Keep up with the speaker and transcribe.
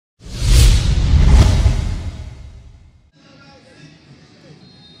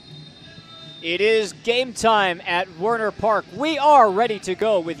It is game time at Werner Park. We are ready to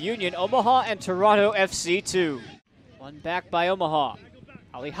go with Union Omaha and Toronto FC 2. One back by Omaha.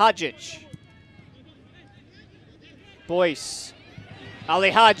 Ali Hadjic. Boyce. Ali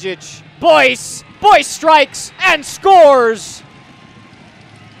Hadjic. Boyce! Boyce strikes and scores!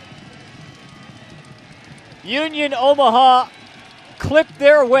 Union Omaha clipped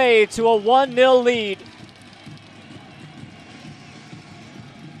their way to a 1-0 lead.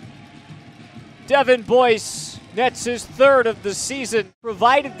 Devin Boyce nets his third of the season,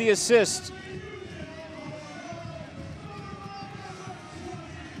 provided the assist.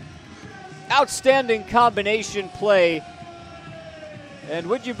 Outstanding combination play. And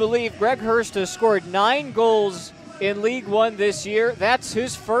would you believe Greg Hurst has scored 9 goals in League One this year? That's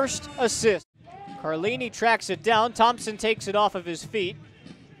his first assist. Carlini tracks it down. Thompson takes it off of his feet.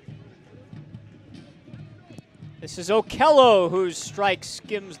 This is Okello whose strike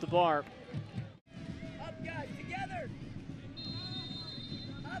skims the bar. Up, guys, together.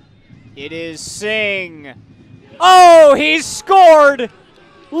 Up. It is Singh. Oh, he's scored!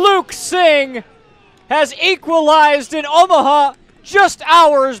 Luke Singh has equalized in Omaha just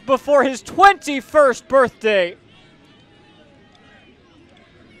hours before his 21st birthday.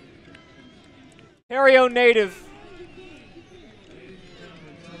 Ontario native.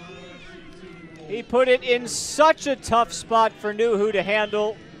 He put it in such a tough spot for Nuhu to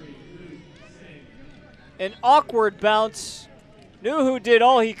handle. An awkward bounce. Nuhu did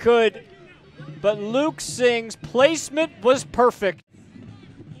all he could, but Luke Singh's placement was perfect.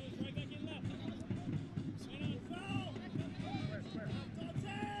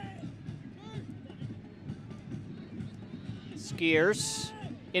 Skiers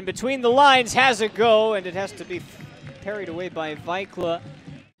in between the lines has a go, and it has to be parried away by Vaikla.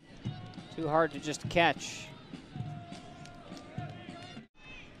 Too hard to just catch.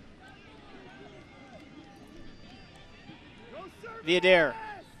 Viader.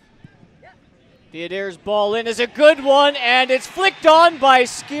 Viader's ball in is a good one, and it's flicked on by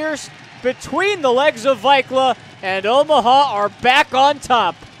Skiers between the legs of Vaikla, and Omaha are back on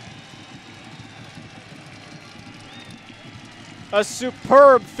top. A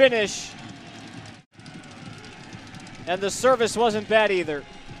superb finish. And the service wasn't bad either.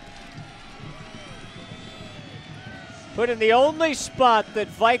 Put in the only spot that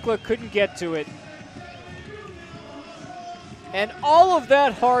Vaikla couldn't get to it. And all of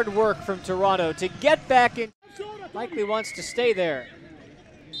that hard work from Toronto to get back in, likely wants to stay there.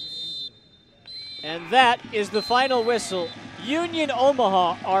 And that is the final whistle. Union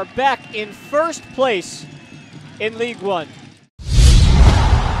Omaha are back in first place in League One.